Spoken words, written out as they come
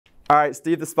All right,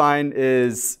 Steve the Spine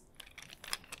is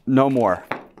no more.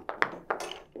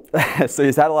 So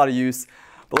he's had a lot of use.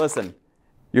 But listen,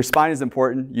 your spine is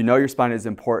important. You know your spine is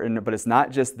important, but it's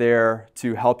not just there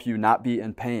to help you not be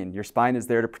in pain. Your spine is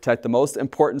there to protect the most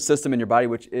important system in your body,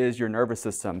 which is your nervous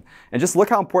system. And just look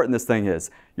how important this thing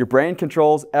is. Your brain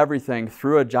controls everything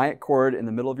through a giant cord in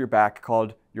the middle of your back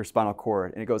called your spinal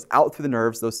cord. And it goes out through the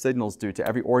nerves, those signals do, to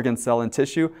every organ, cell, and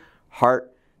tissue.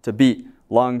 Heart to beat,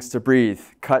 lungs to breathe,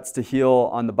 cuts to heal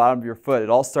on the bottom of your foot. It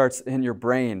all starts in your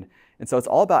brain. And so it's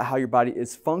all about how your body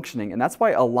is functioning. And that's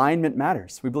why alignment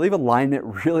matters. We believe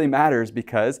alignment really matters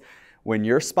because when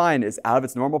your spine is out of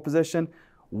its normal position,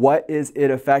 what is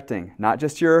it affecting? Not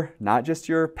just your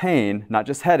pain, not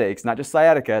just headaches, not just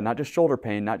sciatica, not just shoulder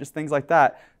pain, not just things like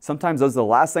that. Sometimes those are the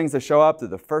last things to show up. They're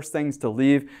the first things to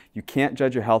leave. You can't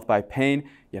judge your health by pain.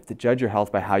 You have to judge your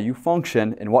health by how you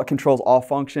function. And what controls all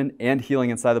function and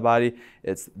healing inside the body?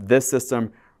 It's this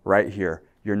system right here.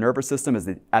 Your nervous system is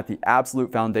at the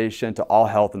absolute foundation to all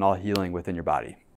health and all healing within your body.